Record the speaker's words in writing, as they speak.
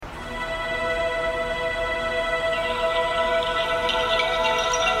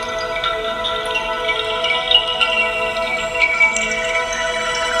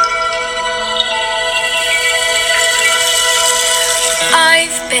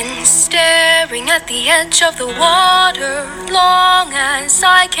been staring at the edge of the water long as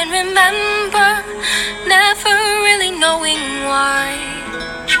I can remember, never really knowing why.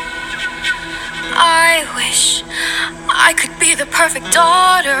 I wish I could be the perfect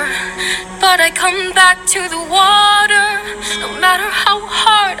daughter, but I come back to the water no matter how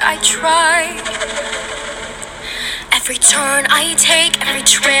hard I try. Every turn I take, every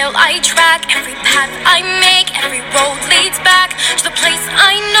trail I track, every path I make, every road leads back to the place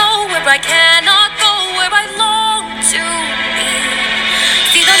I know where I cannot go, where I long to be.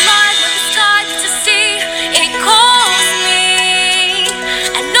 See the light where the sky gets to see, it calls me,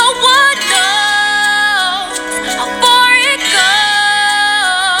 and no one knows how far it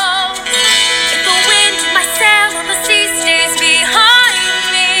goes. If the wind in my sail on the sea stays behind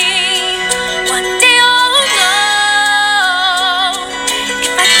me, one day I'll know.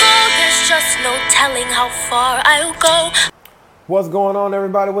 If I go, there's just no telling how far I'll go. What's going on,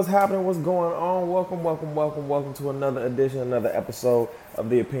 everybody? What's happening? What's going on? Welcome to another edition, another episode of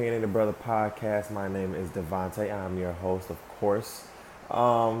the Opinionated Brother Podcast. My name is Devontae. I'm your host, of course. We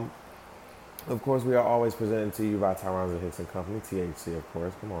are always presented to you by Tyronza Hicks and Company, THC, of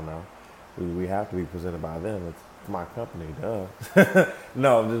course. Come on now. We have to be presented by them. It's my company, duh.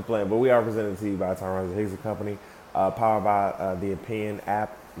 No, I'm just playing. But we are presented to you by Tyronza Hicks and Company, powered by the Opinion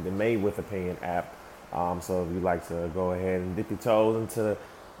app, the Made with Opinion app. So if you'd like to go ahead and dip your toes into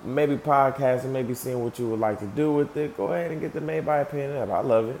maybe podcasting, maybe seeing what you would like to do with it, go ahead and get the Made by Opinion app. I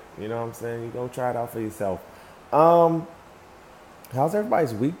love it. You know what I'm saying? You go try it out for yourself. How's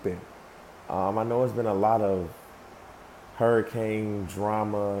everybody's week been? I know it's been a lot of hurricane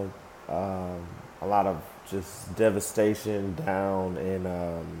drama, a lot of just devastation down in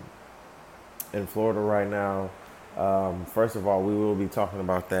Florida right now. First of all, we will be talking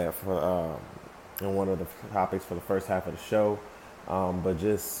about that for in one of the topics for the first half of the show. But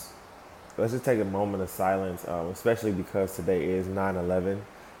let's just take a moment of silence, especially because today is 9/11.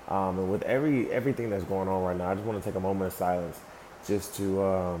 And with everything that's going on right now, I just want to take a moment of silence just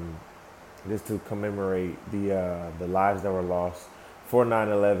to commemorate the lives that were lost for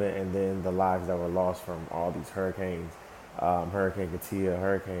 9/11, and then the lives that were lost from all these hurricanes, Hurricane Katia,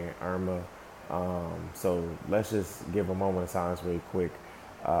 Hurricane Irma. So let's just give a moment of silence really quick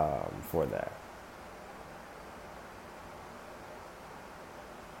for that.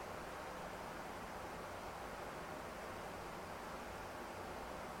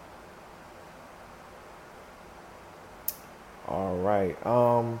 All right.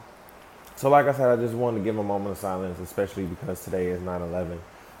 So like I said, I just wanted to give a moment of silence, especially because today is 9/11.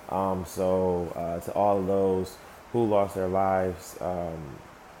 To all of those who lost their lives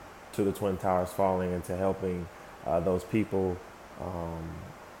to the Twin Towers falling, and to helping those people,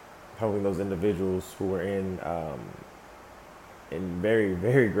 helping those individuals who were in very,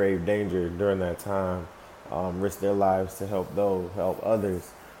 very grave danger during that time, risk their lives to help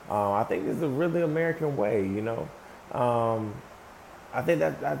others. I think it's a really American way, you know. I think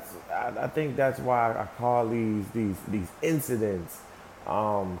that's why I call these incidents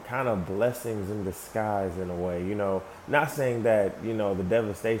kind of blessings in disguise in a way. You know, not saying that the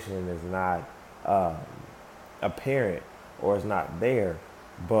devastation is not apparent or is not there,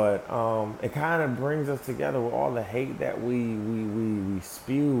 but it kind of brings us together with all the hate that we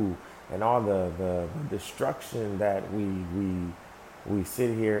spew, and all the destruction that we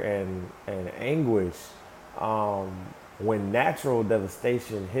sit here and anguish. When natural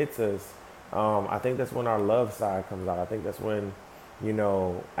devastation hits us, I think that's when our love side comes out. I think that's when,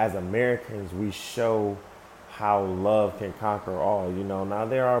 as Americans, we show how love can conquer all. Now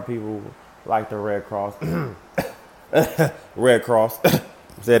there are people like the Red Cross, Red Cross,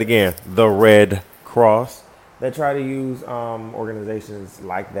 say it again, the Red Cross, that try to use organizations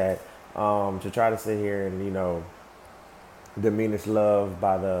like that to try to sit here and diminish love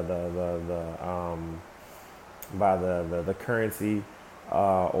by the currency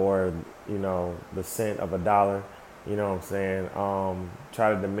or the cent of a dollar. You know what I'm saying?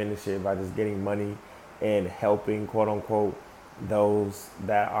 Try to diminish it by just getting money and helping, quote unquote, those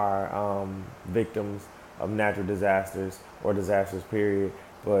that are victims of natural disasters or disasters, period.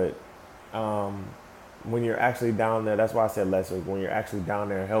 But when you're actually down there, that's why I said lesser. When you're actually down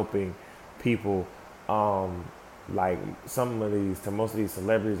there helping people, like most of these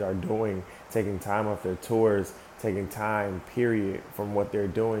celebrities are doing, taking time off their tours, taking time, period, from what they're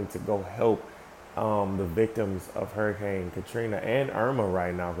doing to go help the victims of Hurricane Katrina and Irma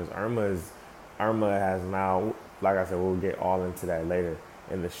right now, because Irma has now, like I said, we'll get all into that later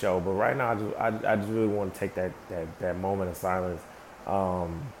in the show. But right now, I just really want to take that moment of silence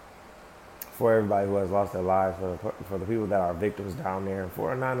for everybody who has lost their lives, for the people that are victims down there, and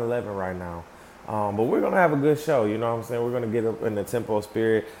for 9/11 right now. But we're gonna have a good show. You know what I'm saying? We're gonna get up in the tempo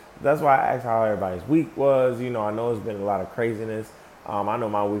spirit. That's why I asked how everybody's week was. You know, I know it's been a lot of craziness. I know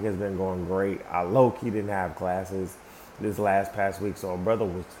my week has been going great. I low key didn't have classes this last past week, so a brother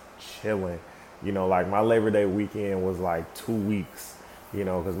was chilling. You know, like my Labor Day weekend was like 2 weeks. You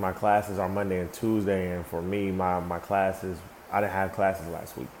know, because my classes are Monday and Tuesday, and for me, my classes, I didn't have classes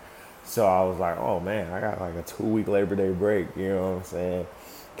last week. So I was like, oh man, I got like a 2 week Labor Day break. You know what I'm saying?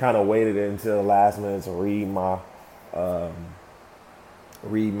 Kind of waited until the last minute to read my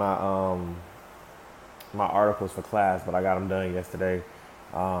articles for class, but I got them done yesterday.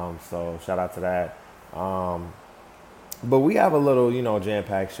 So shout out to that. But we have a little,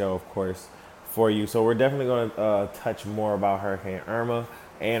 jam-packed show, of course, for you. So we're definitely going to touch more about Hurricane Irma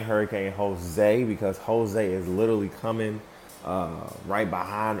and Hurricane Jose, because Jose is literally coming right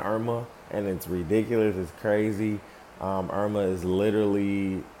behind Irma, and it's ridiculous. It's crazy. Irma is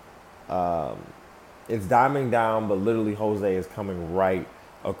literally, it's diming down, but literally Jose is coming right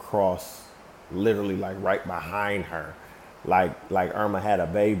across, literally like right behind her, like Irma had a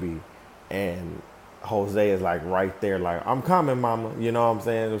baby, and Jose is like right there, like, I'm coming, mama. You know what I'm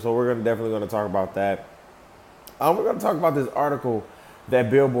saying? So we're definitely gonna talk about that. We're gonna talk about this article that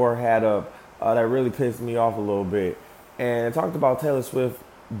Billboard had up that really pissed me off a little bit, and it talked about Taylor Swift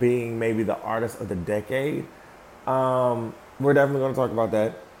being maybe the artist of the decade. We're definitely gonna talk about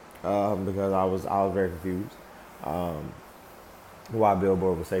that because I was very confused why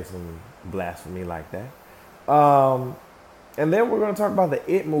Billboard would say some blasphemy like that. And then we're going to talk about the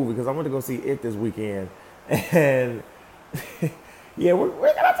It movie, because I went to go see It this weekend. And yeah, we're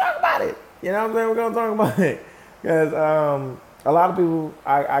going to talk about it. You know what I'm saying? We're going to talk about it. Because a lot of people,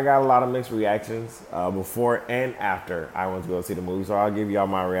 I got a lot of mixed reactions before and after I went to go see the movie. So I'll give y'all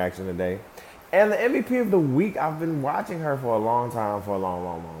my reaction today. And the MVP of the week, I've been watching her for a long time, for a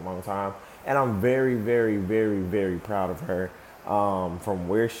long time. And I'm very, very, very, very proud of her from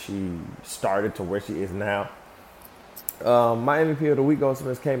where she started to where she is now. My MVP of the week goes to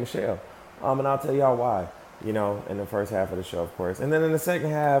Miss K. Michelle. And I'll tell y'all why, in the first half of the show, of course. And then in the second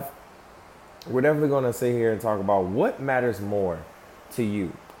half, we're definitely going to sit here and talk about what matters more to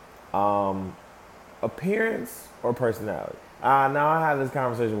you, appearance or personality. Now, I have this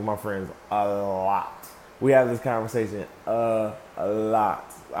conversation with my friends a lot. We have this conversation a lot.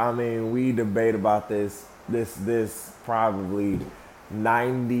 I mean, we debate about this probably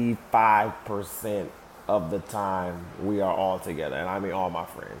 95% of the time we are all together. And I mean all my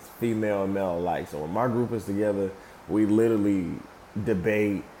friends, female and male alike. So when my group is together, we literally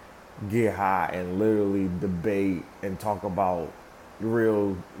debate, get high, and literally debate and talk about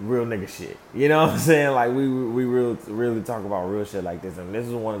real nigga shit. You know what I'm saying? Like we really talk about real shit like this. And this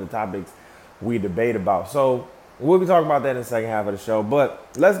is one of the topics we debate about. So we'll be talking about that in the second half of the show. But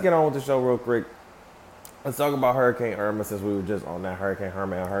let's get on with the show real quick. Let's talk about Hurricane Irma, since we were just on that Hurricane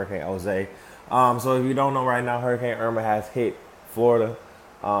Irma and Hurricane Jose. So if you don't know right now, Hurricane Irma has hit Florida.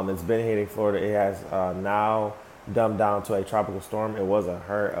 It's been hitting Florida. It has now dumbed down to a tropical storm. It was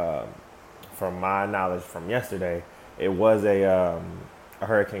from my knowledge from yesterday, it was a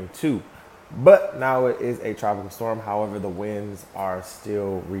Hurricane 2. But now it is a tropical storm. However, the winds are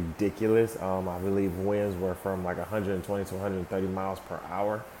still ridiculous. I believe winds were from like 120 to 130 miles per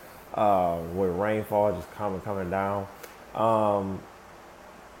hour with rainfall just coming down.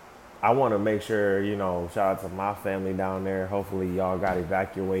 I want to make sure, shout out to my family down there. Hopefully y'all got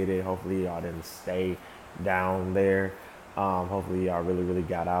evacuated. Hopefully y'all didn't stay down there. Hopefully y'all really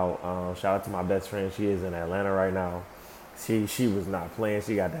got out. Shout out to my best friend. She is in Atlanta right now. She was not playing.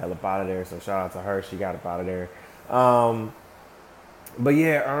 She got the hell up out of there. So shout out to her. She got up out of there. But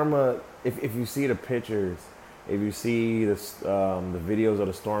yeah, Irma, if you see the pictures, if you see the videos of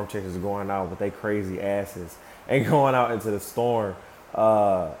the storm chasers going out with their crazy asses and going out into the storm,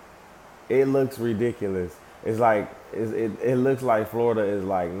 it looks ridiculous. It's like it looks like Florida is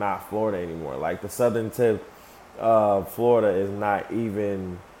like not Florida anymore. Like the southern tip of Florida is not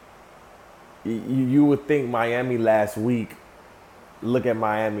even. You would think Miami last week. Look at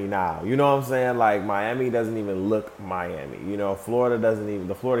Miami now. You know what I'm saying? Like Miami doesn't even look Miami. Florida doesn't even.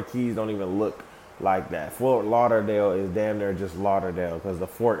 The Florida Keys don't even look like that. Fort Lauderdale is damn near just Lauderdale because the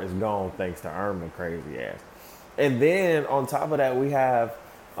fort is gone thanks to Irma crazy ass. And then on top of that, we had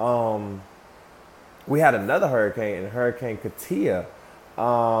another hurricane, Hurricane Katia,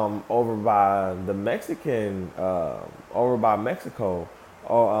 over by the Mexican, over by Mexico,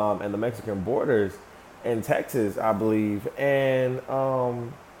 and the Mexican borders in Texas, I believe. And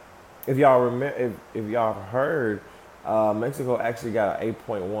if y'all remember, if y'all heard, Mexico actually got an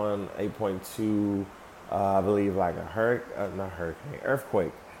 8.1, 8.2, I believe, like a not hurricane,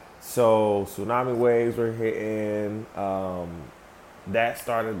 earthquake. So tsunami waves were hitting. That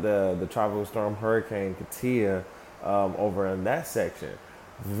started the tropical storm Hurricane Katia over in that section.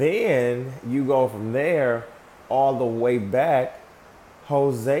 Then you go from there all the way back.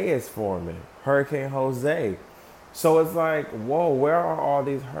 Jose is forming, Hurricane Jose. So it's like, whoa, where are all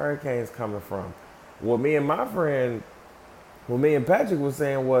these hurricanes coming from? What me and my friend, what me and Patrick was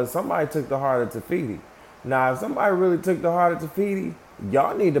saying was somebody took the heart of Tafiti. Now, if somebody really took the heart of Tafiti,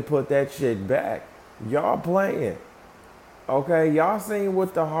 y'all need to put that shit back. Y'all playing. Okay, y'all seen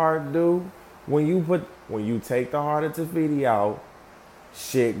what the heart do? When you take the heart of Tafiti out,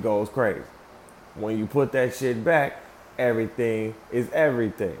 shit goes crazy. When you put that shit back, everything is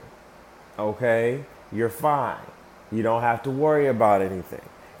everything. Okay? You're fine. You don't have to worry about anything.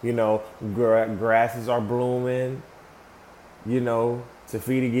 You know, grasses are blooming. You know,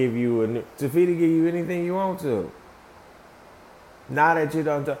 Tafiti give you anything you want to. Now that you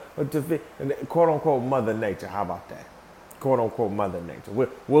don't, quote unquote Mother Nature. How about that? Quote unquote Mother Nature.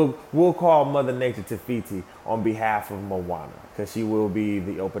 We'll call Mother Nature Tafiti on behalf of Moana because she will be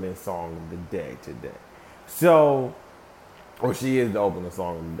the opening song of the day today. So, or she is the opening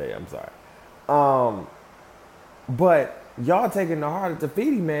song of the day. I'm sorry. But y'all taking the heart of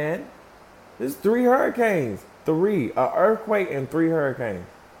Tafiti, man. There's 3 hurricanes, an earthquake and 3 hurricanes.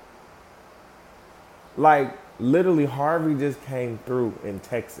 Like literally, Harvey just came through in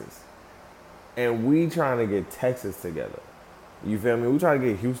Texas, and we trying to get Texas together. You feel me? We trying to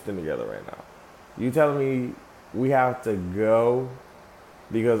get Houston together right now. You telling me we have to go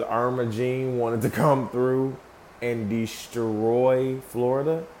because Irma Jean wanted to come through and destroy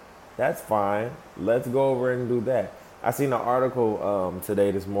Florida? That's fine. Let's go over and do that. I seen an article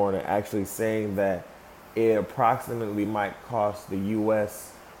this morning actually saying that it approximately might cost the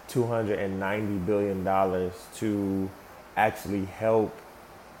U.S. $290 billion to actually help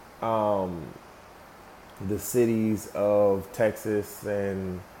the cities of Texas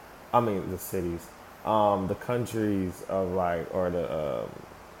and, the cities, the countries of the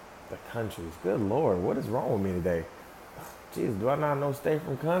countries. Good Lord, what is wrong with me today? Jeez, do I not know state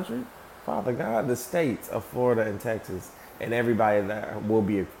from country? Father God, the states of Florida and Texas and everybody that will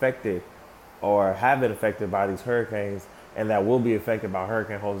be affected or have been affected by these hurricanes and that will be affected by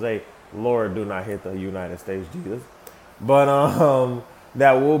Hurricane Jose. Lord, do not hit the United States, Jesus. But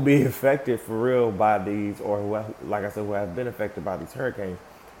that will be affected for real by these, or like I said, who have been affected by these hurricanes.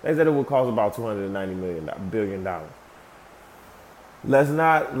 They said it would cost about $290 billion. Let's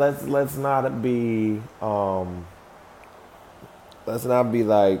not be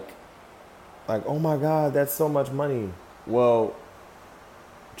like, oh my God, that's so much money. Well,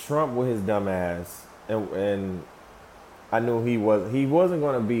 Trump with his dumb ass, and I knew he wasn't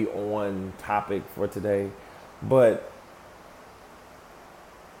going to be on topic for today, but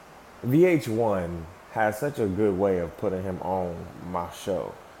VH1 has such a good way of putting him on my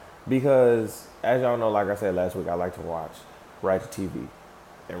show because, as y'all know, like I said last week, I like to watch Ratchet TV,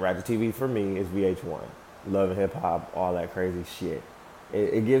 and Ratchet TV for me is VH1, Love and Hip Hop, all that crazy shit.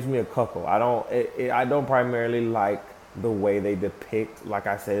 It gives me a cuckle. I don't primarily like the way they depict, like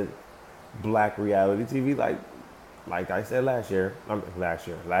I said, black reality TV, like I said last episode.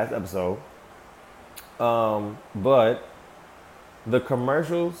 But the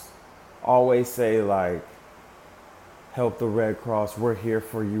commercials always say like, help the Red Cross, we're here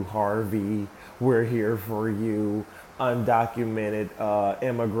for you, Harvey, we're here for you, undocumented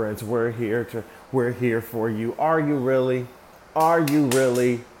immigrants, we're here for you. Are you really? Are you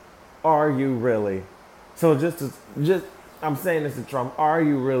really? Are you really? So I'm saying this to Trump. Are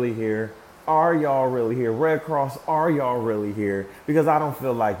you really here? Are y'all really here? Red Cross, are y'all really here? Because I don't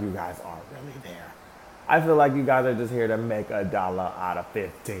feel like you guys are really there. I feel like you guys are just here to make $1 out of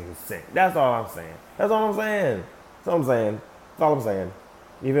 15 cents. That's all I'm saying. That's all I'm saying. That's all I'm saying. That's all I'm saying.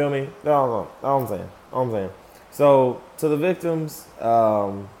 You feel me? That's all I'm saying. All I'm saying. So to the victims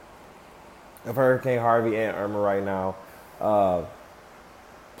of Hurricane Harvey and Irma right now,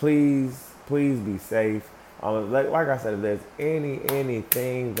 please be safe. Like I said, if there's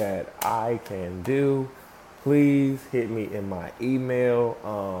anything that I can do, please hit me in my email.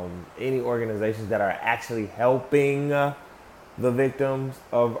 Any organizations that are actually helping the victims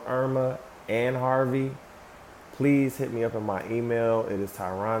of Irma and Harvey, please hit me up in my email. It is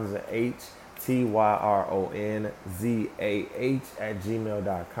Tyronzah, TYRONZAH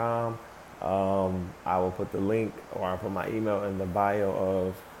 @gmail.com. I will put the link, or I'll put my email in the bio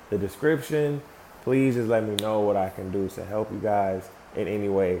of the description. Please just let me know what I can do to help you guys in any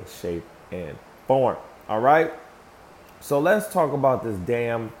way, shape, and form. All right? So let's talk about this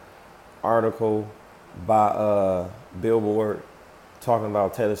damn article by Billboard talking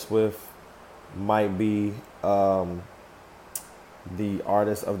about Taylor Swift might be the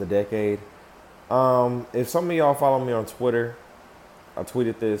artist of the decade. If some of y'all follow me on Twitter, I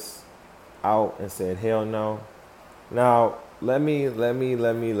tweeted this out and said, hell no. Now, let me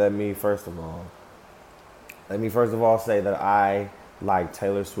first of all say that I like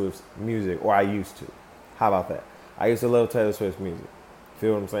Taylor Swift's music, or I used to. How about that? I used to love Taylor Swift's music.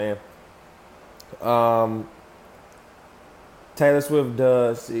 Feel what I'm saying? Taylor Swift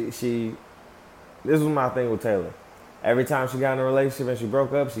does, she this was my thing with Taylor. Every time she got in a relationship and she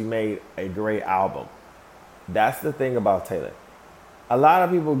broke up, she made a great album. That's the thing about Taylor. A lot of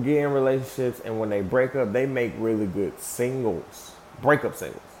people get in relationships and when they break up, they make really good singles, breakup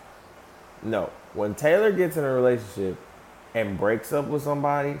singles. No, when Taylor gets in a relationship and breaks up with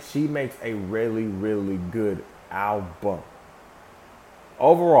somebody, she makes a really, really good album.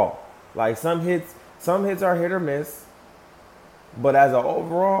 Overall, like some hits are hit or miss, but as an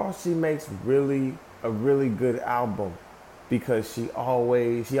overall, she makes a really good album because she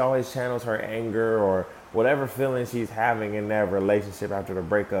always channels her anger or whatever feeling she's having in that relationship after the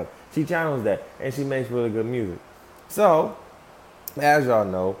breakup. She channels that and she makes really good music. So, as y'all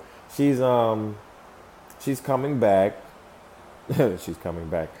know, she's coming back. She's coming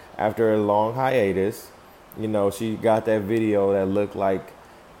back after a long hiatus. You know, she got that video that looked like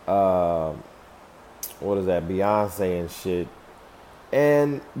what is that, Beyonce and shit.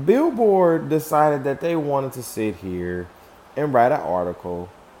 And Billboard decided that they wanted to sit here and write an article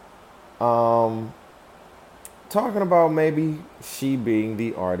talking about maybe she being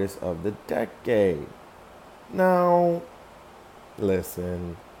the artist of the decade. Now,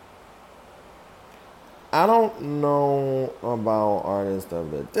 listen, I don't know about artist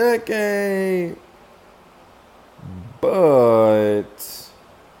of the decade, but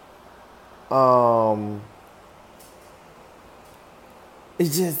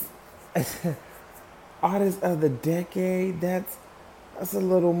it's just artist of the decade. That's a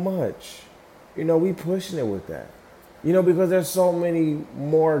little much. You know, we pushing it with that. You know, because there's so many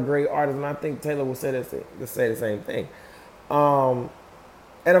more great artists, and I think Taylor will say the same thing. And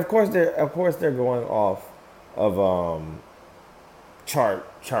of course they're going off of chart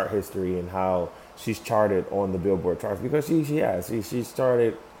history and how she's charted on the Billboard charts because she's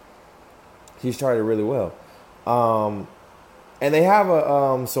started really well. And they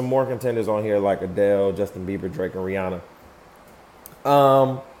have some more contenders on here like Adele, Justin Bieber, Drake, and Rihanna.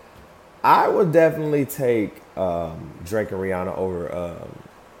 I would definitely take Drake and Rihanna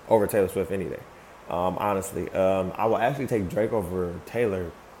over Taylor Swift any day. Honestly, I will actually take Drake over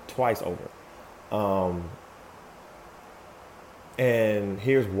Taylor twice over. And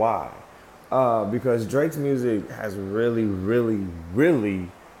here's why. Because Drake's music has really, really,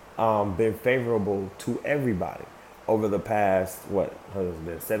 really been favorable to everybody over the past, what has it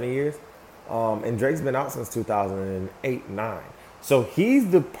been, 7 years? And Drake's been out since 2008-9. So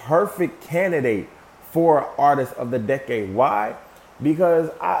he's the perfect candidate for Artist of the Decade. Why? Because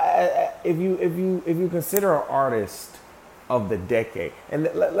if you consider an artist of the decade, and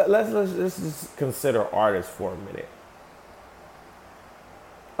let's just consider artists for a minute.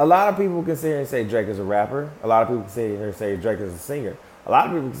 A lot of people can sit here and say Drake is a rapper. A lot of people can sit here and say Drake is a singer. A lot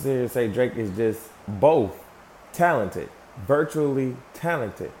of people can sit here and say Drake is just both talented, virtually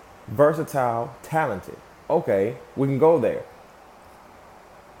talented, versatile, talented. Okay, we can go there.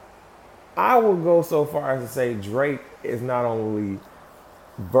 I would go so far as to say Drake is not only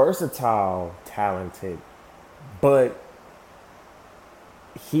versatile, talented, but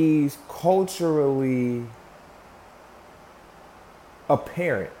he's culturally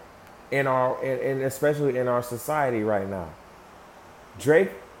apparent in our and especially in our society right now.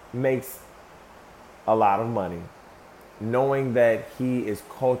 Drake makes a lot of money knowing that he is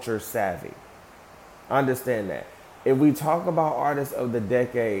culture savvy. Understand that. If we talk about artists of the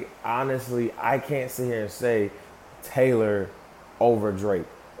decade, honestly, I can't sit here and say Taylor over Drake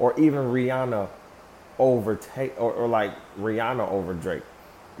or even Rihanna over or like Rihanna over Drake.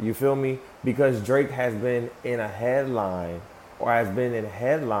 You feel me? Because Drake has been in a headline or has been in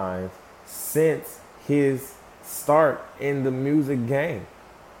headlines since his start in the music game.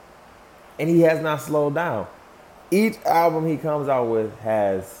 And he has not slowed down. Each album he comes out with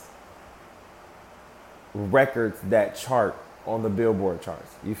has records that chart on the Billboard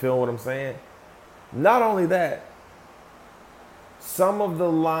charts. You feel what I'm saying? Not only that, some of the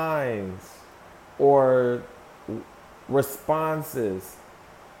lines or responses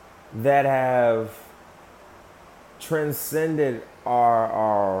that have transcended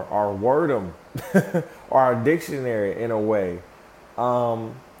our wordum or our dictionary in a way.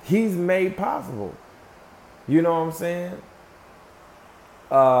 He's made possible. You know what I'm saying?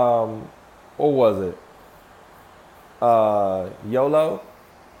 What was it? YOLO.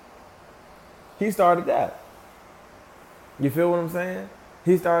 He started that. You feel what I'm saying?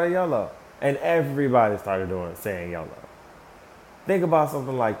 He started YOLO, and everybody started saying YOLO. Think about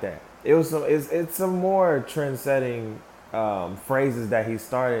something like that. It's some more trend-setting phrases that he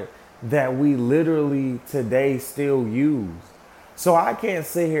started that we literally today still use. So I can't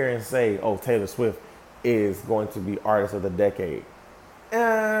sit here and say, "Oh, Taylor Swift is going to be artist of the decade."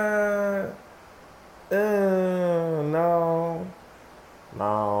 No,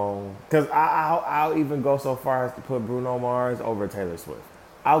 no, because I'll even go so far as to put Bruno Mars over Taylor Swift.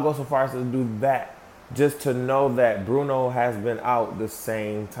 I'll go so far as to do that, just to know that Bruno has been out the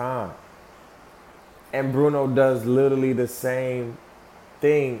same time, and Bruno does literally the same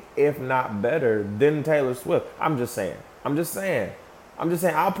thing, if not better, than Taylor Swift. I'm just saying. I'm just saying. I'm just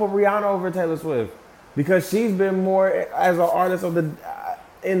saying. I'll put Rihanna over Taylor Swift because she's been more as an artist of the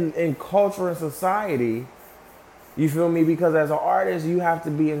in culture and society. You feel me? Because as an artist, you have to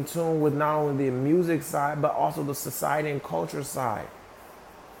be in tune with not only the music side, but also the society and culture side.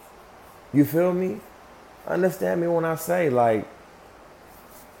 You feel me? Understand me when I say, like,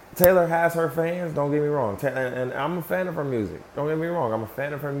 Taylor has her fans, don't get me wrong. And I'm a fan of her music. Don't get me wrong. I'm a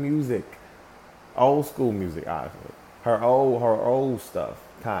fan of her music. Old school music, honestly. Her old stuff,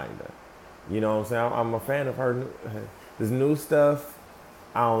 kinda. You know what I'm saying? I'm a fan of her. This new stuff,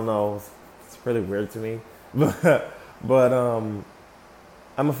 I don't know. It's really weird to me. But I'm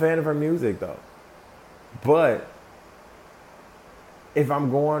a fan of her music though. But if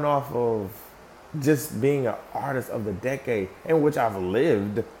I'm going off of just being an artist of the decade, in which I've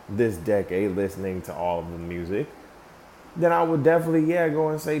lived this decade listening to all of the music, then I would definitely, go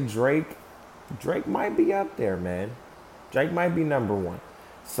and say Drake. Drake might be up there, man. Drake might be number one.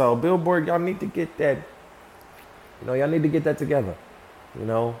 So Billboard, y'all need to get that, y'all need to get that together.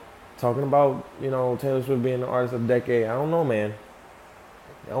 Talking about, Taylor Swift being the artist of the decade. I don't know, man.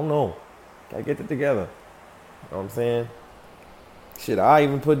 I don't know. Gotta get it together. You know what I'm saying? Shit, I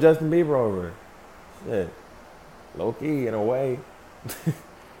even put Justin Bieber over it. Shit. Low key, in a way.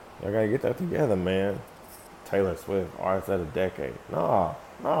 Y'all gotta get that together, man. Taylor Swift, artist of the decade. No.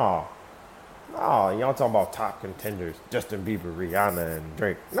 Y'all talking about top contenders. Justin Bieber, Rihanna, and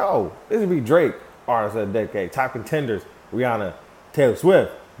Drake. No. This would be Drake, artist of the decade. Top contenders, Rihanna, Taylor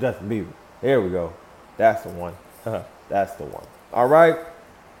Swift, Justin Bieber. Here we go. That's the one. That's the one. All right.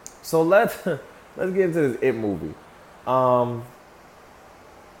 So let's get into this It movie.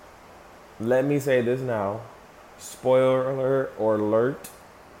 Let me say this now. Spoiler alert.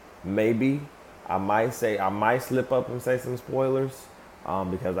 Maybe I might slip up and say some spoilers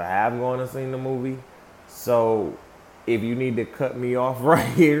because I have gone and seen the movie. So if you need to cut me off right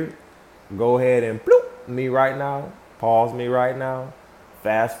here, go ahead and bloop me right now. Pause me right now.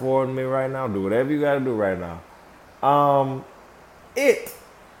 Fast forward me right now. Do whatever you got to do right now.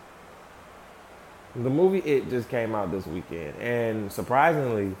 The movie It just came out this weekend, and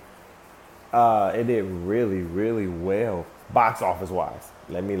surprisingly, it did really, really well box office wise.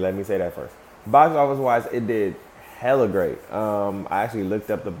 Let me say that first. Box office wise, it did hella great. I actually looked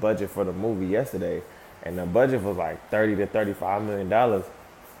up the budget for the movie yesterday, and the budget was like $30 to $35 million.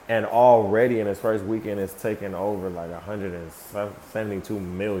 And already in its first weekend, it's taken over like 172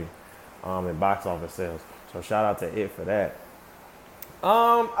 million in box office sales. So shout out to It for that.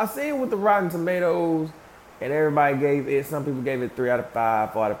 I seen with the Rotten Tomatoes, and everybody gave it. Some people gave it 3 out of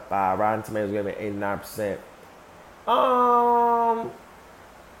 5, 4 out of 5. Rotten Tomatoes gave it 89%.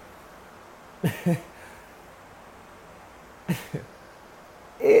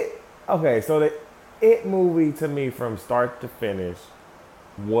 So the It movie to me from start to finish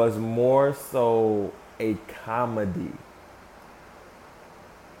was more so a comedy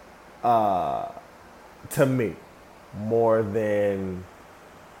to me more than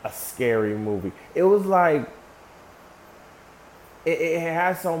a scary movie. It was like it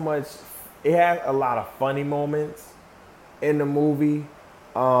has so much. It has a lot of funny moments in the movie.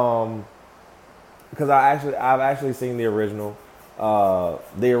 Because I've actually seen the original.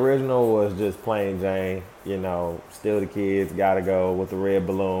 The original was just plain Jane, still the kids, gotta go with the red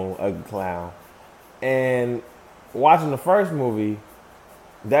balloon, ugly clown. And watching the first movie,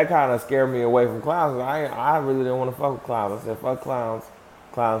 that kind of scared me away from clowns. I really didn't want to fuck with clowns. I said, fuck clowns.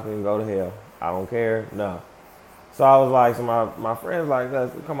 Clowns can go to hell. I don't care. No. So I was like, my friends like,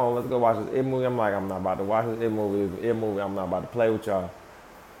 come on, let's go watch this It movie. I'm like, I'm not about to watch this It movie. It's an It movie. I'm not about to play with y'all.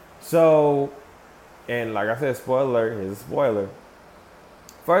 So, and like I said, spoiler alert, here's a spoiler.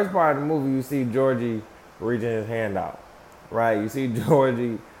 First part of the movie, you see Georgie reaching his hand out, right? You see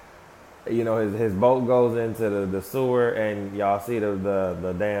Georgie, his boat goes into the sewer, and y'all see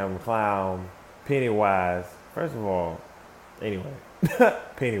the damn clown Pennywise. First of all, anyway,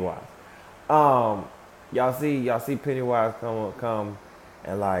 Pennywise. Um, y'all see Pennywise come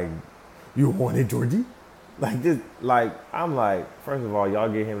and like, you want it, Georgie? Like this, like I'm like, first of all, y'all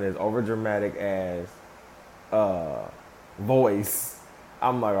get him this over dramatic ass voice.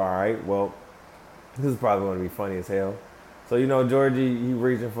 I'm like, all right, well, this is probably going to be funny as hell. So Georgie, he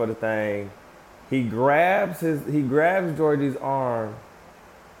reaching for the thing. He grabs Georgie's arm,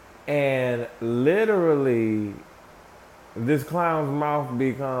 and literally, this clown's mouth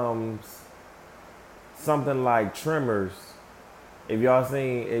becomes something like Tremors. If y'all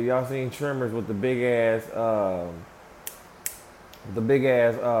seen Tremors with what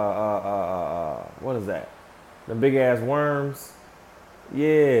is that? The big ass worms.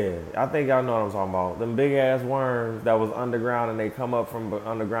 Yeah, I think y'all know what I'm talking about. Them big ass worms that was underground and they come up from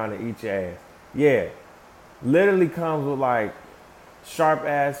underground and eat your ass. Yeah, literally comes with like sharp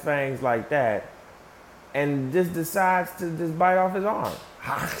ass fangs like that, and just decides to just bite off his arm.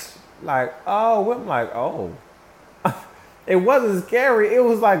 Like, oh, I'm like, oh. It wasn't scary. It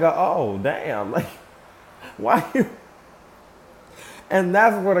was like oh, damn. Like, why you? And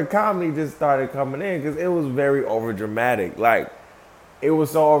that's where the comedy just started coming in because it was very over dramatic. Like, it was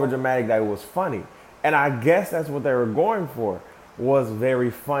so over dramatic that it was funny. And I guess that's what they were going for, was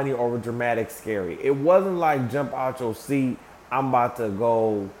very funny, over dramatic, scary. It wasn't like jump out your seat, I'm about to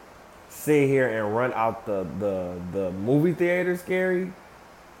go sit here and run out the movie theater scary.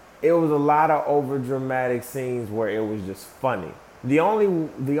 It was a lot of over dramatic scenes where it was just funny. The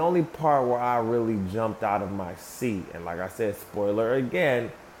only part where I really jumped out of my seat, and like I said, spoiler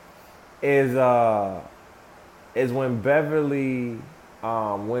again, is when Beverly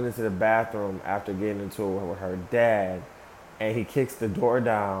went into the bathroom after getting into it with her dad, and he kicks the door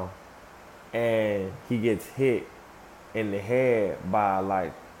down, and he gets hit in the head by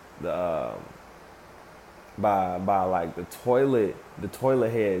like the by like the toilet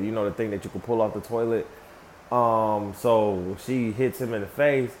head, the thing that you can pull off the toilet. So she hits him in the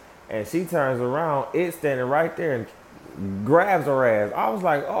face, and she turns around. It's standing right there and grabs her ass. I was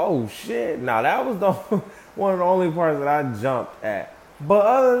like, oh shit! Now that was the one of the only parts that I jumped at. But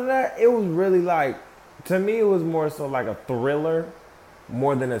other than that, it was really like, to me, it was more so like a thriller,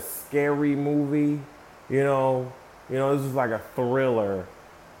 more than a scary movie. This was like a thriller,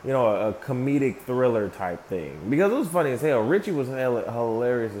 a comedic thriller type thing. Because it was funny as hell. Richie was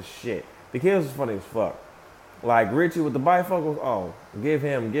hilarious as shit. The kid was funny as fuck. Like Richie with the bifocals, oh, give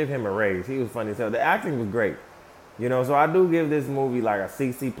him a raise. He was funny as hell. The acting was great. So I do give this movie like a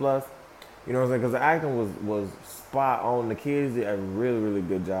CC plus. You know what I'm saying? Because the acting was spot on. The kids did a really, really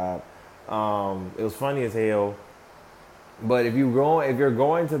good job. It was funny as hell. But if you're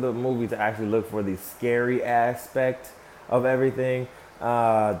going to the movie to actually look for the scary aspect of everything,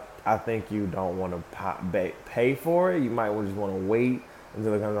 I think you don't want to pay for it. You might just want to wait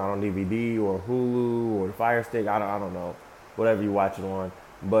until it comes out on DVD or Hulu or the Fire Stick. I don't know, whatever you watch it on.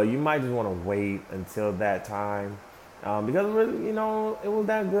 But you might just want to wait until that time because really, it was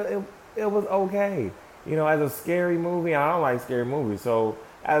that good. It was okay. As a scary movie, I don't like scary movies. So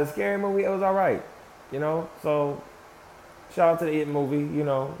as a scary movie, it was all right. So shout out to the It movie.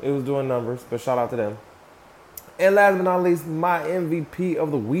 It was doing numbers, but shout out to them. And last but not least, my MVP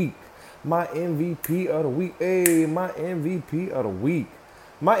of the week. My MVP of the week. Hey, my MVP of the week.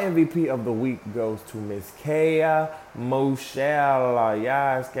 My MVP of the week goes to Miss Kaya Moshel.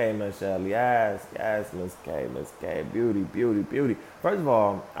 Yes, K Michelle. Yes, Miss K. Beauty, beauty, beauty. First of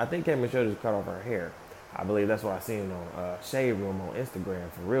all, I think K Michelle just cut off her hair. I believe that's what I seen on Shade Room on Instagram,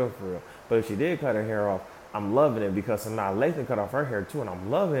 for real. But if she did cut her hair off, I'm loving it because Sanaa Lathan cut off her hair too, and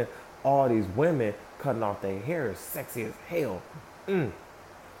I'm loving all these women cutting off their hair. Is sexy as hell.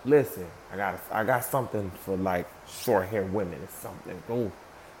 Listen, I got something for like short hair women. It's something. Ooh.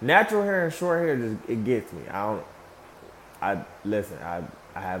 Natural hair and short hair it gets me.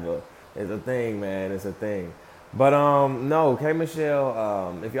 It's a thing, man. It's a thing. But no, K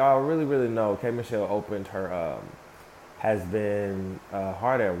Michelle, if y'all really, really know, K Michelle opened her has been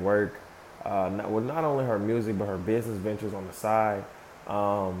hard at work. Not only her music but her business ventures on the side.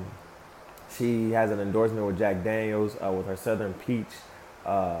 She has an endorsement with Jack Daniels with her Southern Peach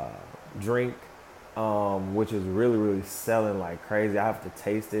drink, which is really, really selling like crazy. I have to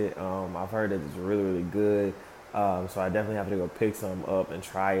taste it. I've heard that it's really, really good. So I definitely have to go pick some up and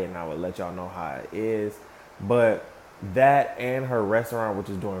try it, and I would let y'all know how it is. But that and her restaurant, which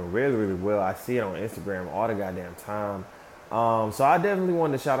is doing really, really well. I see it on Instagram all the goddamn time. So I definitely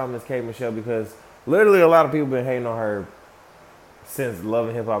wanted to shout out Miss K Michelle because literally a lot of people been hating on her since Love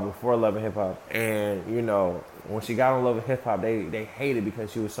and Hip Hop, before Love and Hip Hop, and when she got on Love and Hip Hop, they hated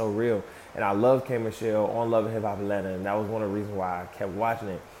because she was so real. And I loved K Michelle on Love and Hip Hop Atlanta, and that was one of the reasons why I kept watching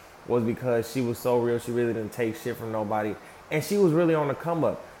it, was because she was so real. She really didn't take shit from nobody, and she was really on the come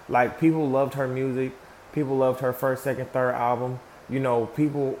up. Like, people loved her music, people loved her first, second, third album.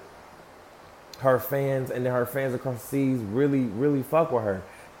 People, her fans, and then her fans across the seas really, really fuck with her,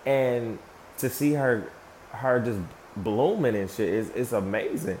 and to see her just blooming and shit it's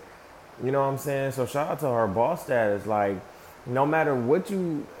amazing. You know what I'm saying? So shout out to her boss status. Like, no matter what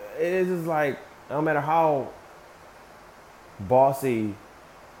it is just like, no matter how bossy,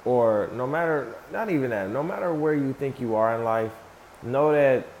 or no matter, not even that, no matter where you think you are in life, know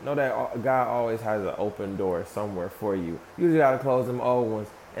that God always has an open door somewhere for you. You just gotta close them old ones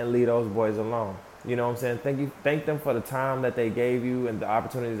and leave those boys alone. You know what I'm saying? Thank them for the time that they gave you and the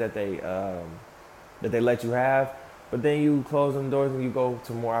opportunities that they let you have. But then you close them doors and you go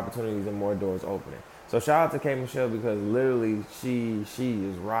to more opportunities and more doors opening. So shout out to K Michelle because literally she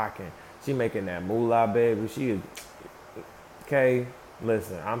is rocking. She making that moolah, baby. She is. K,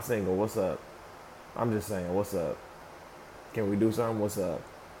 listen, I'm single. What's up? I'm just saying, what's up? Can we do something? What's up?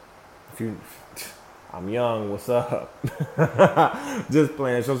 I'm young. What's up? Just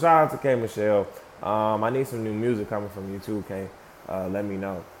playing. So shout out to K Michelle. I need some new music coming from you too, K. Let me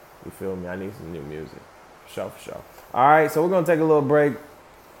know. You feel me? I need some new music. For sure. All right, so we're going to take a little break.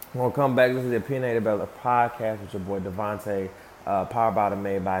 We're going to come back. This is the Opinionated Brother podcast with your boy Devontae, powered by the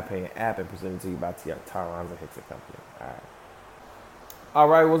Made by Paying app and presented to you by Tyronza Hickson Company. All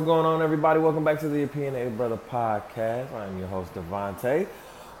right, what's going on, everybody? Welcome back to the Opinionated Brother podcast. I'm your host, Devontae.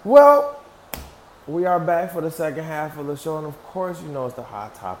 Well, we are back for the second half of the show, and of course, it's the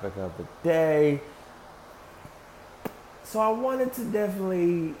hot topic of the day. So I wanted to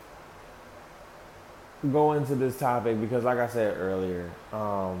definitely go into this topic because, like I said earlier,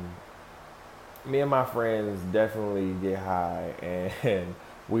 me and my friends definitely get high and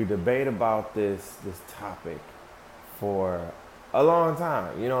we debate about this topic for a long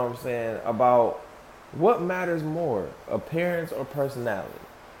time. You know what I'm saying? About what matters more, appearance or personality.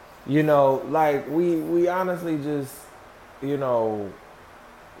 Like we honestly just, we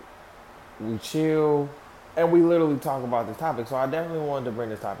chill and we literally talk about this topic. So I definitely wanted to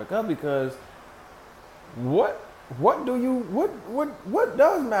bring this topic up because what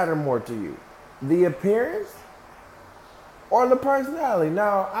does matter more to you? The appearance or the personality?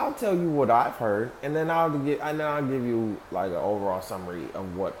 Now, I'll tell you what I've heard, and then I'll give you like an overall summary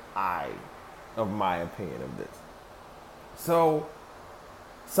of my opinion of this. So,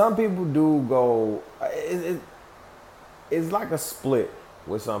 some people do go. It's like a split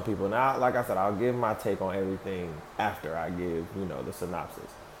with some people. Now, like I said, I'll give my take on everything after I give the synopsis.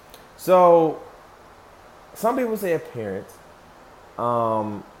 So, some people say appearance,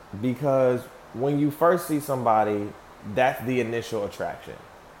 because when you first see somebody, that's the initial attraction.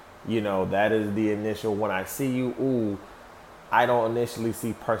 That is the initial, when I see you, ooh, I don't initially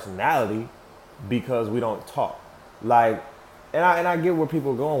see personality because we don't talk. Like, and I get where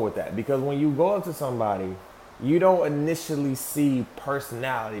people are going with that, because when you go up to somebody, you don't initially see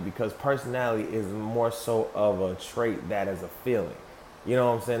personality because personality is more so of a trait that is a feeling. You know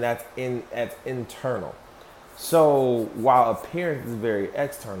what I'm saying? That's internal. So while appearance is very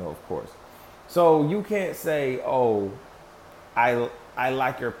external, of course. So you can't say, oh, I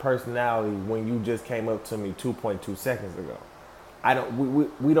like your personality when you just came up to me 2.2 seconds ago.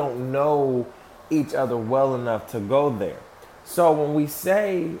 We don't know each other well enough to go there. So when we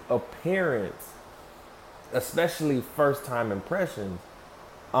say appearance, especially first time impressions,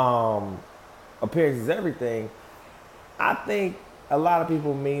 appearance is everything. I think a lot of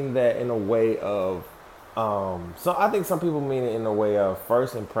people mean that in a way of, so I think some people mean it in a way of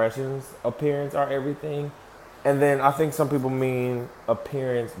first impressions, appearance are everything. And then I think some people mean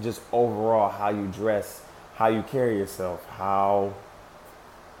appearance just overall, how you dress, how you carry yourself, how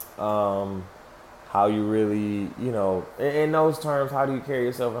you really, in those terms, how do you carry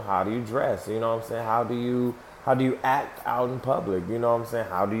yourself and how do you dress? You know what I'm saying? How do you act out in public? You know what I'm saying?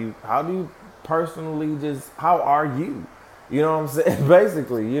 How do you personally just, how are you? You know what I'm saying?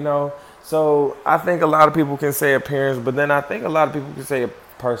 Basically, So I think a lot of people can say appearance, but then I think a lot of people can say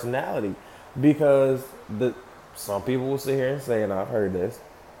personality, because some people will sit here and say, and I've heard this,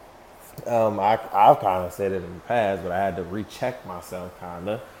 I've kind of said it in the past, but I had to recheck myself kind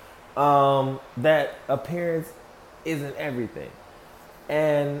of, that appearance isn't everything.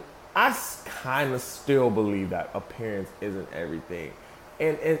 And I kind of still believe that appearance isn't everything.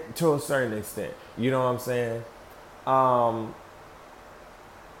 And to a certain extent, you know what I'm saying? Um,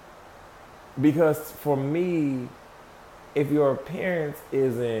 because for me, if your appearance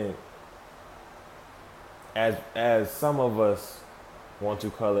isn't as some of us want to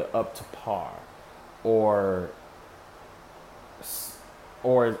call it up to par, or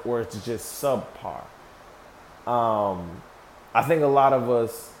or it's just subpar. I think a lot of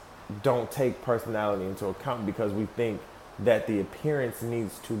us don't take personality into account because we think that the appearance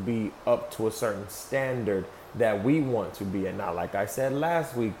needs to be up to a certain standard that we want to be. And now, like I said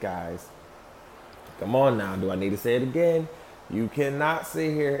last week, guys, come on now, do I need to say it again? You cannot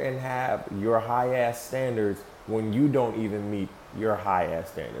sit here and have your high ass standards when you don't even meet your high ass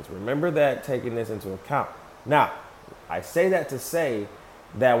standards. Remember that, taking this into account. Now, I say that to say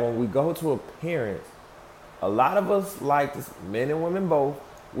that when we go to appearance, a lot of us, like this, men and women both,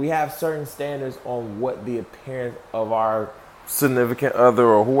 we have certain standards on what the appearance of our significant other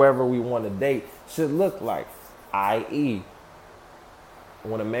or whoever we want to date should look like. I.e.,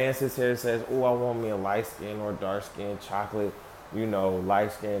 when a man sits here and says, "Oh, I want me a light skin or dark skin, chocolate,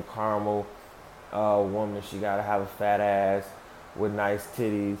 light skin, caramel woman, she gotta have a fat ass with nice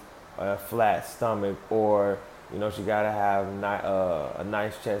titties, a flat stomach, or she gotta have a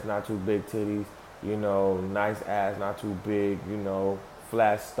nice chest, not too big titties, nice ass, not too big,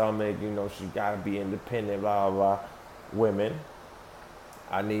 flat stomach, she gotta be independent, blah blah blah." Women,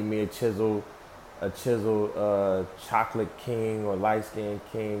 I need me a chiseled chocolate king or light skinned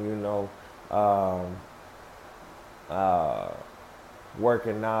king,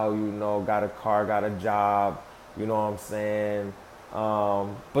 working out, got a car, got a job, you know what I'm saying?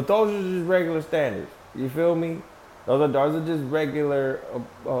 But those are just regular standards. You feel me? Those are just regular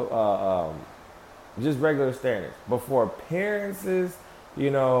standards. But for appearances,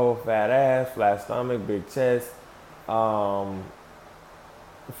 fat ass, flat stomach, big chest.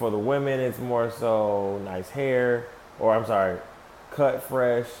 For the women, it's more so nice hair, or I'm sorry, cut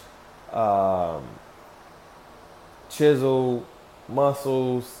fresh, chiseled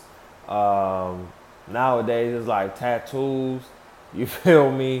muscles. Nowadays, it's like tattoos. You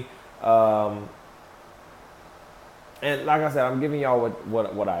feel me? And like I said, I'm giving y'all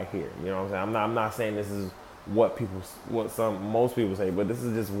what I hear. You know what I'm saying? I'm not saying this is what most people say, but this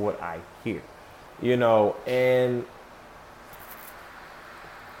is just what I hear. And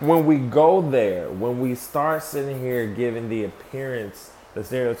when we go there, when we start sitting here giving the appearance, the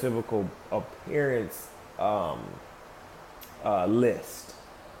stereotypical appearance list,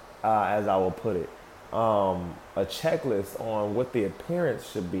 as I will put it, a checklist on what the appearance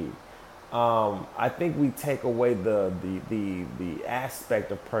should be. I think we take away the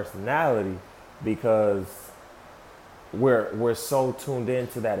aspect of personality because we're so tuned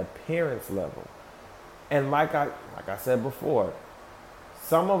into that appearance level. And like I said before,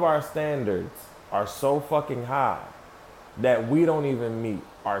 some of our standards are so fucking high that we don't even meet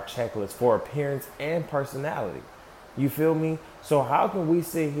our checklist for appearance and personality. You feel me? So how can we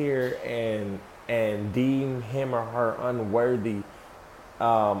sit here and deem him or her unworthy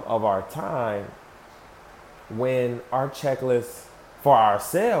of our time when our checklist for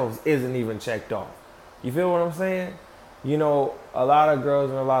ourselves isn't even checked off? You feel what I'm saying? A lot of girls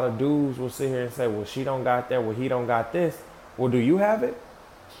and a lot of dudes will sit here and say, "Well, she don't got that. Well, he don't got this." Well, do you have it?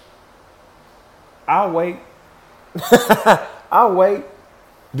 I'll wait. I'll wait.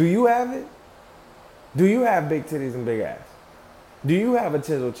 Do you have it? Do you have big titties and big ass? Do you have a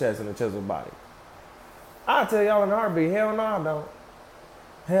chiseled chest and a chiseled body? I'll tell y'all in a heartbeat, hell no I don't.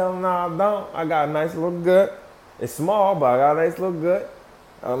 Hell no I don't. I got a nice little gut. It's small, but I got a nice little gut.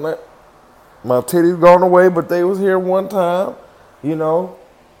 My titties gone away, but they was here one time.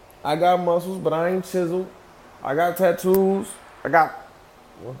 I got muscles, but I ain't chiseled. I got tattoos. I got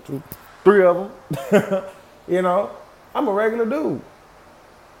 1, 2, 3 of them. I'm a regular dude.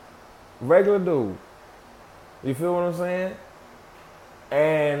 Regular dude. You feel what I'm saying?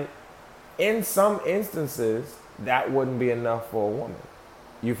 And in some instances, that wouldn't be enough for a woman.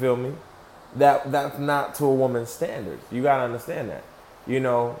 You feel me? That's not to a woman's standards. You gotta understand that.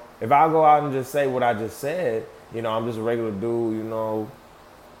 If I go out and just say what I just said, I'm just a regular dude,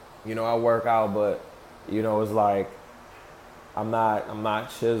 I work out, but it's like I'm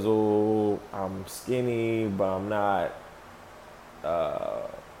not chiseled, I'm skinny, but I'm not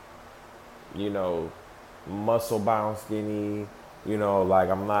muscle bound skinny, like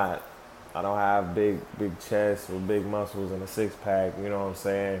I don't have big chest with big muscles and a six pack, you know what I'm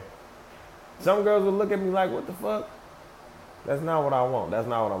saying? Some girls would look at me like, what the fuck? That's not what I want. That's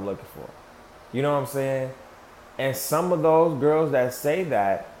not what I'm looking for. You know what I'm saying? And some of those girls that say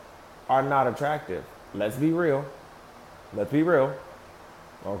that are not attractive. Let's be real.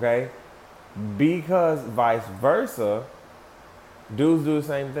 Okay? Because vice versa, dudes do the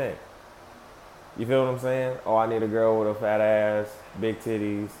same thing. You feel what I'm saying? Oh, I need a girl with a fat ass, big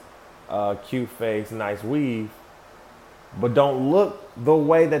titties, cute face, nice weave, but don't look the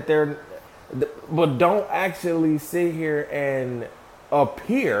way that but don't actually sit here and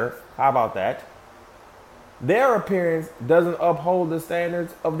appear. How about that? Their appearance doesn't uphold the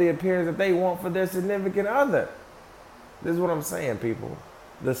standards of the appearance that they want for their significant other. This is what I'm saying, people.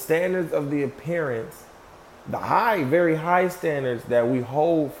 The standards of the appearance, the high, very high standards that we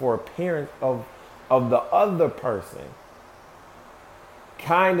hold for appearance of the other person,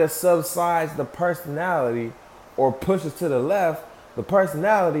 kind of subsides the personality or pushes to the left the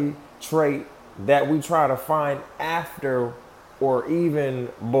personality trait that we try to find after or even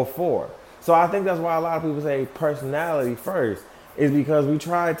before. So I think that's why a lot of people say personality first, is because we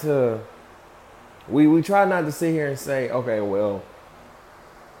try to we try not to sit here and say, okay, well,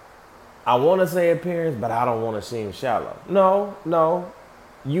 I want to say appearance, but I don't want to seem shallow. No,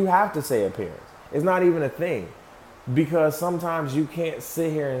 you have to say appearance. It's not even a thing, because sometimes you can't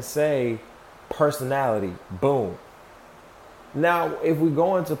sit here and say personality, boom. Now, if we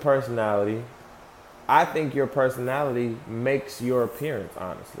go into personality, I think your personality makes your appearance,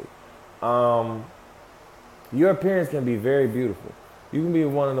 honestly. Your appearance can be very beautiful. You can be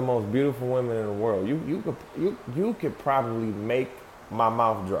one of the most beautiful women in the world. You could probably make my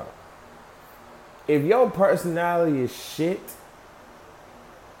mouth drop. If your personality is shit,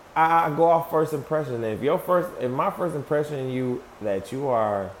 I go off first impression. If my first impression of you that you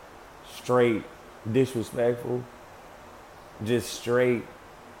are straight disrespectful, just straight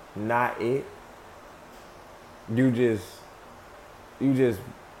not it, you just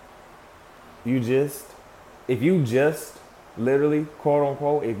if you just literally, quote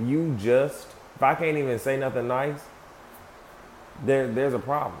unquote, if I can't even say nothing nice, there's a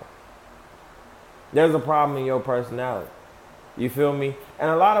problem. There's a problem in your personality. You feel me? And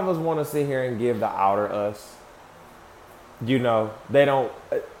a lot of us want to sit here and give the outer us. You know,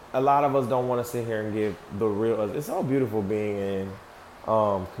 a lot of us don't want to sit here and give the real us. It's so beautiful being in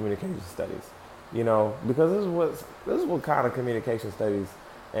communication studies, you know, because this is what kind of communication studies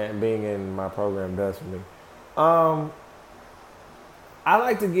and being in my program does for me. I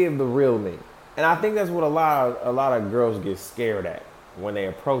like to give the real me, and I think that's what a lot of girls get scared at when they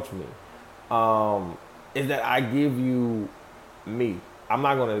approach me. Is that I give you me. I'm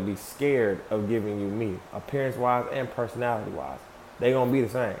not gonna be scared of giving you me, appearance wise and personality wise. They gonna be the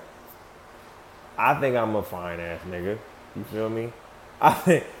same. I think I'm a fine ass nigga. You feel me? I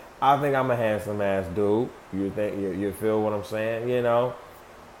think I'm a handsome ass dude. You feel what I'm saying? You know,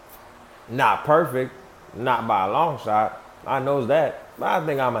 not perfect, not by a long shot. I knows that, but I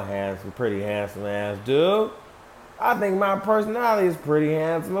think I'm a pretty handsome ass dude. I think my personality is pretty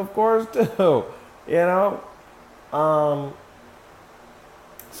handsome, of course, too. You know?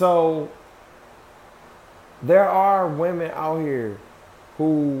 So there are women out here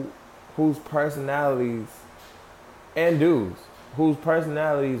whose personalities, and dudes whose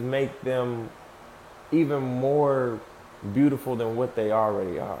personalities make them even more beautiful than what they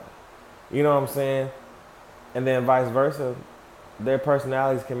already are. You know what I'm saying? And then vice versa, their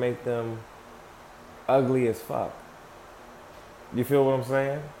personalities can make them ugly as fuck. You feel what I'm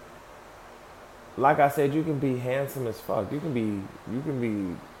saying? Like I said, you can be handsome as fuck. You can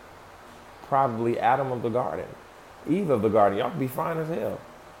be probably Adam of the garden, Eve of the garden. Y'all can be fine as hell.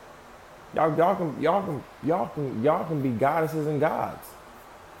 Y'all can be goddesses and gods.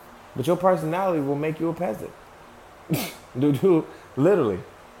 But your personality will make you a peasant. Dude, literally.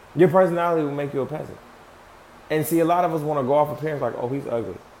 Your personality will make you a peasant. And see, a lot of us want to go off appearance like, oh, he's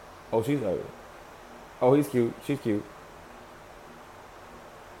ugly. Oh, she's ugly. Oh, he's cute. She's cute.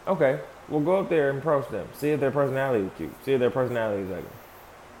 Okay, well, go up there and approach them. See if their personality is cute. See if their personality is ugly.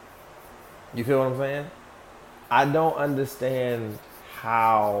 You feel what I'm saying? I don't understand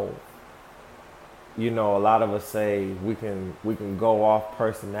how, you know, a lot of us say we can go off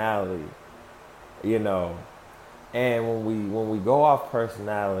personality, you know, and when we go off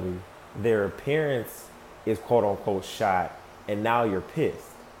personality, their appearance is quote unquote shot, and now you're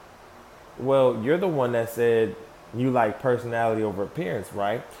pissed. Well, you're the one that said you like personality over appearance,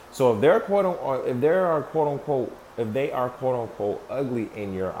 right? So if they are quote unquote ugly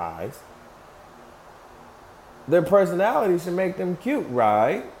in your eyes, their personality should make them cute,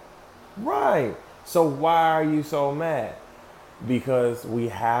 right? Right. So why are you so mad? Because we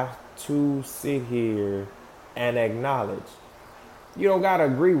have to sit here and acknowledge. You don't gotta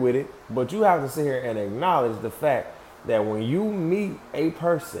agree with it, but you have to sit here and acknowledge the fact that when you meet a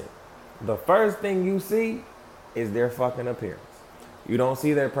person, the first thing you see is their fucking appearance. You don't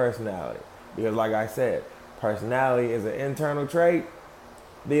see their personality. Because like I said, personality is an internal trait.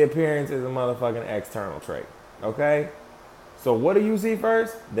 The appearance is a motherfucking external trait. Okay? So what do you see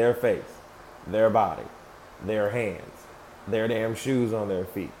first? Their face, their body, their hands, their damn shoes on their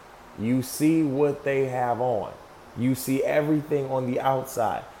feet. You see what they have on. You see everything on the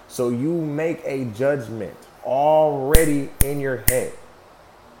outside. So you make a judgment already in your head.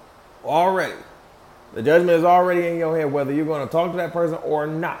 Already. The judgment is already in your head whether you're going to talk to that person or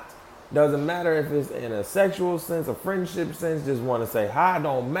not. Doesn't matter if it's in a sexual sense, a friendship sense, just want to say hi,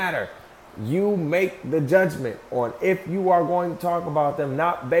 don't matter. You make the judgment on if you are going to talk about them,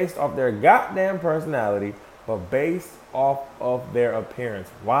 not based off their goddamn personality, but based off of their appearance.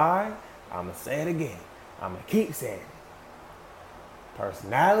 Why? I'm going to say it again. I'm going to keep saying it.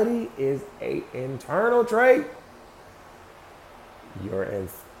 Personality is an internal trait.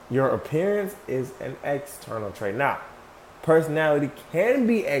 Your appearance is an external trait. Now, personality can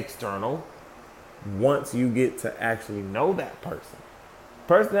be external once you get to actually know that person.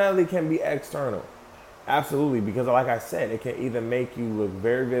 Personality can be external. Absolutely, because like I said, it can either make you look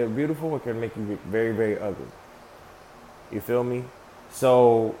very, very beautiful or it can make you look very, very ugly. You feel me?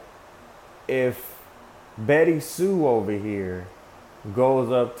 So if Betty Sue over here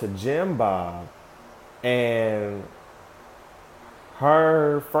goes up to Jim Bob and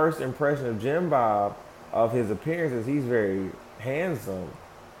her first impression of Jim Bob, of his appearance, is he's very handsome,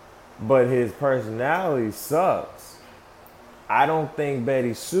 but his personality sucks. I don't think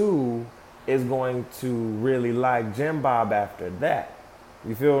Betty Sue is going to really like Jim Bob after that.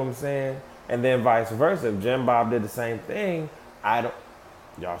 You feel what I'm saying? And then vice versa. If Jim Bob did the same thing,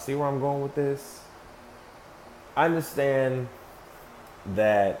 y'all see where I'm going with this? I understand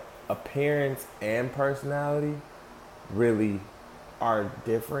that appearance and personality really are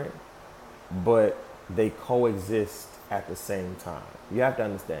different, but they coexist at the same time. You have to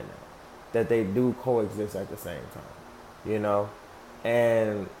understand that they do coexist at the same time, you know?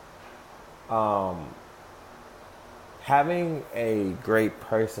 And having a great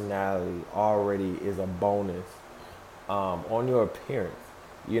personality already is a bonus on your appearance,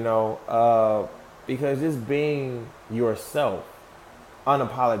 you know? Because just being yourself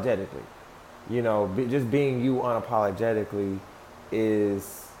unapologetically, you know, just being you unapologetically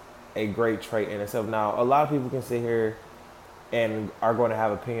is a great trait in itself. Now, a lot of people can sit here and are going to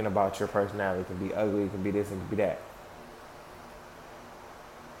have opinion about your personality. It can be ugly, it can be this, it can be that.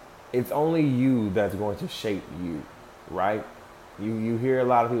 It's only you that's going to shape you, right? You hear a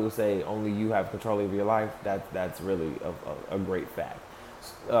lot of people say only you have control of your life. That's really a great fact.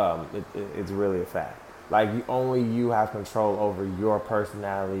 It's really a fact. Like only you have control over your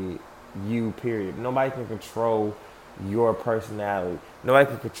personality, you period. Nobody can control your personality. Nobody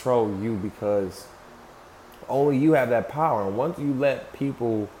can control you because only you have that power. And once you let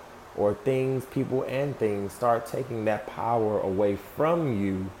people or things, people and things start taking that power away from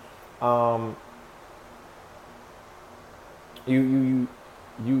you, you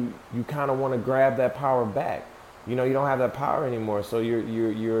kind of want to grab that power back. You know, you don't have that power anymore. So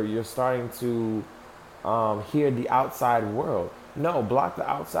you're starting to hear the outside world. No, block the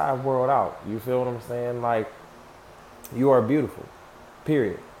outside world out. You feel what I'm saying? Like, you are beautiful,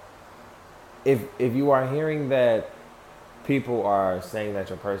 period. If you are hearing that people are saying that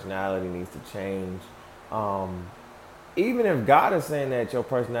your personality needs to change, even if God is saying that your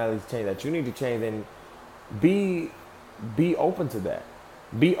personality needs to change, that you need to change, then be open to that.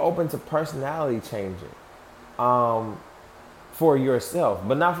 Be open to personality changing for yourself,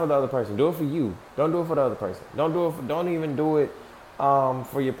 but not for the other person. Do it for you. Don't do it for the other person. Don't even do it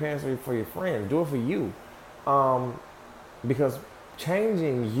for your parents or for your friends. Do it for you. Because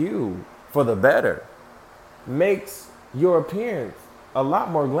changing you for the better makes your appearance a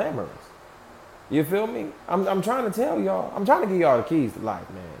lot more glamorous. You feel me? I'm trying to tell y'all. I'm trying to give y'all the keys to life,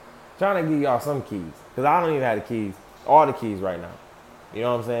 man. I'm trying to give y'all some keys. Because I don't even have the keys. All the keys right now. You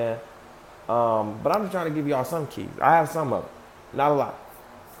know what I'm saying? But I'm just trying to give y'all some keys. I have some of them. Not a lot.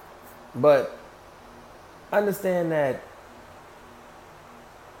 But understand that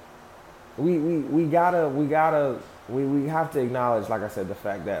we have to acknowledge, like I said, the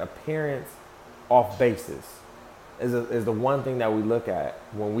fact that appearance off basis is the one thing that we look at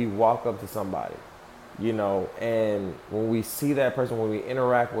when we walk up to somebody, you know, and when we see that person, when we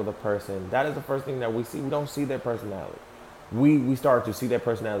interact with a person, that is the first thing that we see. We don't see their personality. We start to see their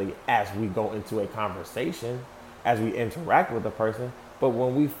personality as we go into a conversation, as we interact with a person. But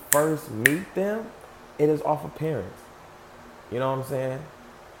when we first meet them, it is off appearance. You know what I'm saying?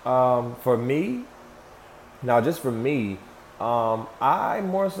 For me, just for me, I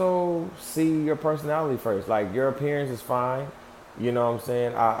more so see your personality first. Like, your appearance is fine. You know what I'm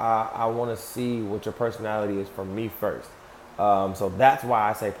saying? I want to see what your personality is from me first. So that's why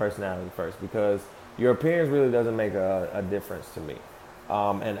I say personality first, because your appearance really doesn't make a difference to me.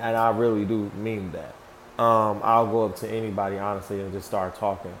 And I really do mean that. I'll go up to anybody honestly and just start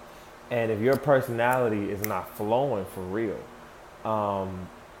talking. And if your personality is not flowing for real,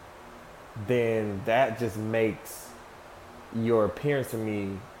 then that just makes your appearance to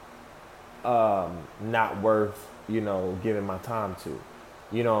me not worth, giving my time to.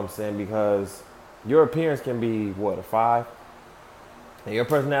 You know what I'm saying? Because your appearance can be what, a 5, and your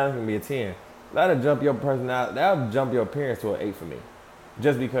personality can be a 10. That'll jump your appearance to an 8 for me.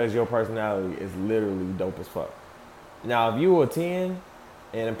 Just because your personality is literally dope as fuck. Now, if you a 10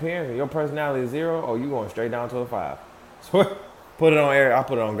 in appearance and your personality is 0, oh, you going straight down to a 5. So put it on air. I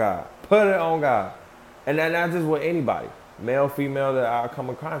put it on God. Put it on God. And that not just with anybody, male, female that I come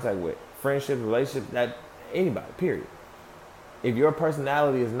in contact with, friendships, relationships, that anybody, period. If your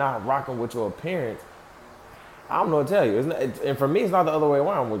personality is not rocking with your appearance, I don't know what to tell you. And for me, it's not the other way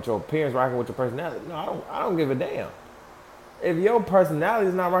around. With your appearance rocking with your personality, no, I don't give a damn. If your personality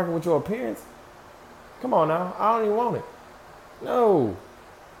is not rocking with your appearance, come on now, I don't even want it. No.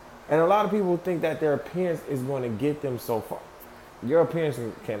 And a lot of people think that their appearance is going to get them so far. Your appearance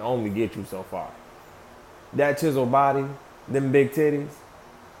can only get you so far. That chiseled body, them big titties,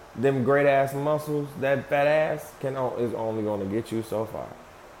 them great ass muscles, that fat ass is only going to get you so far.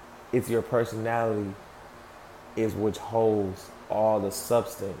 It's your personality is which holds all the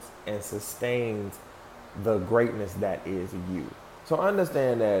substance and sustains the greatness that is you. So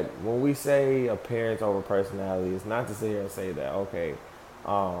understand that when we say appearance over personality, it's not to sit here and say that, okay,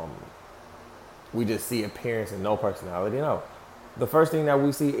 we just see appearance and no personality. No. The first thing that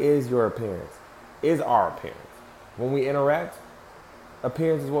we see is your appearance, is our appearance. When we interact,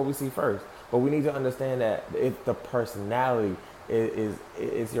 appearance is what we see first. But we need to understand that it's the personality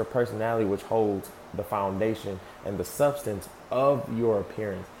it's your personality which holds the foundation and the substance of your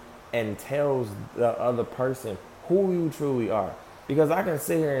appearance and tells the other person who you truly are. Because I can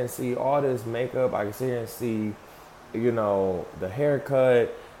sit here and see all this makeup, I can sit here and see, the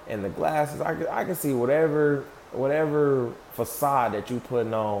haircut and the glasses. I can see whatever facade that you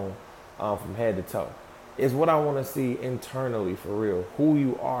putting on from head to toe. Is what I want to see internally for real, who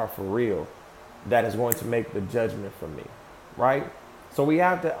you are for real, that is going to make the judgment for me, right? So we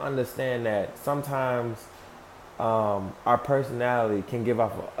have to understand that sometimes our personality can give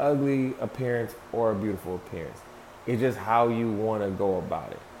off an ugly appearance or a beautiful appearance. It's just how you want to go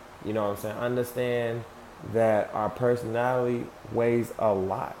about it. You know what I'm saying? Understand that our personality weighs a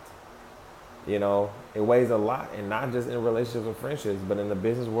lot. It weighs a lot, and not just in relationships and friendships, but in the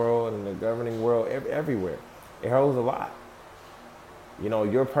business world, in the governing world, everywhere. It holds a lot.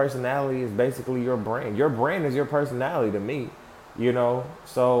 Your personality is basically your brand. Your brand is your personality to me,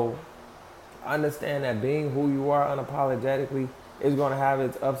 So understand that being who you are unapologetically is going to have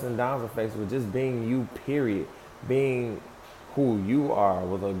its ups and downs and faced with just being you, period. Being who you are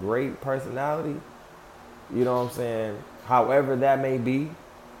with a great personality, you know what I'm saying? However that may be,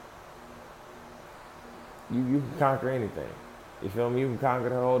 you can conquer anything. You feel me? You can conquer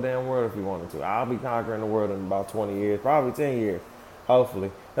the whole damn world if you wanted to. I'll be conquering the world in about 20 years, probably 10 years,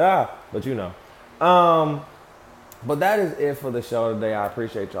 hopefully. But But that is it for the show today. I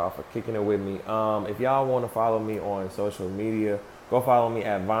appreciate y'all for kicking it with me. If y'all want to follow me on social media, go follow me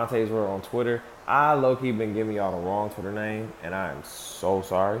at Vontae's World on Twitter. I low-key been giving y'all the wrong Twitter name, and I am so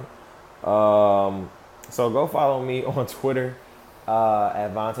sorry. So go follow me on Twitter at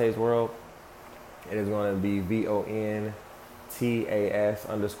Vontae's World. It is going to be VONTAS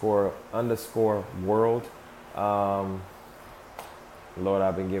 _ world. Lord,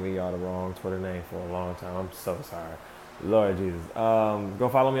 I've been giving y'all the wrong Twitter name for a long time. I'm so sorry. Lord Jesus. Go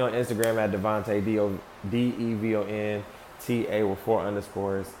follow me on Instagram at Devonta, DEVONTA with 4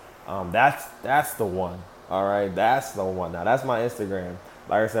 underscores. That's the one. All right, that's the one. Now, that's my Instagram.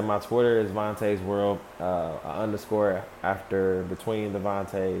 Like I said, my Twitter is Vontae's World, underscore after between the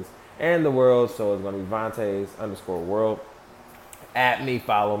Vontae's and the world. So it's going to be Vontae's _ world. At me,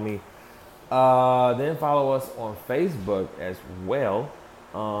 follow me. Then follow us on Facebook as well,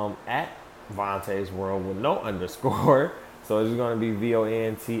 at Vontae's World with no underscore. So it's going to be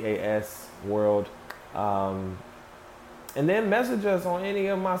VONTAS World. And then message us on any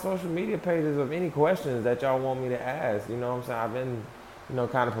of my social media pages of any questions that y'all want me to ask. You know what I'm saying? I've been,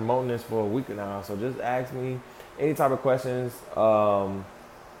 kind of promoting this for a week now. So just ask me any type of questions about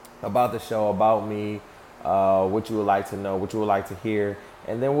the show, about me, what you would like to know, what you would like to hear.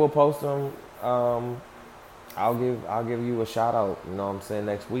 And then we'll post them. I'll give you a shout out,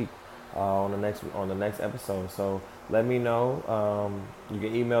 next week, on the next episode. So let me know. You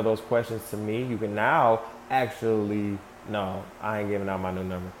can email those questions to me. You can now actually, no, I ain't giving out my new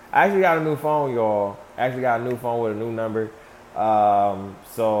number. I actually got a new phone, y'all. I actually got a new phone with a new number.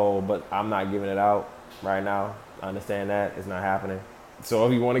 But I'm not giving it out right now. I understand that. It's not happening. So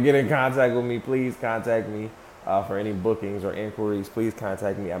if you want to get in contact with me, please contact me for any bookings or inquiries. Please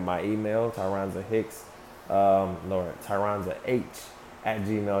contact me at my email, Tyronza Hicks, Tyronza H at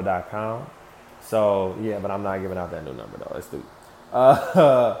gmail.com. So yeah, but I'm not giving out that new number though. It's stupid.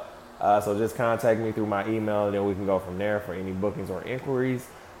 So just contact me through my email, and then we can go from there for any bookings or inquiries.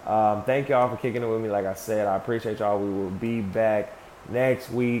 Thank y'all for kicking it with me. Like I said, I appreciate y'all. We will be back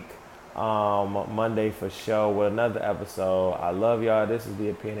next week, Monday for sure, with another episode. I love y'all. This is the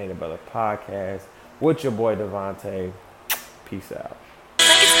Opinionated Brother Podcast with your boy Devontae. Peace out.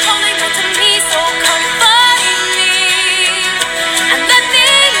 Like it's calling out to me, so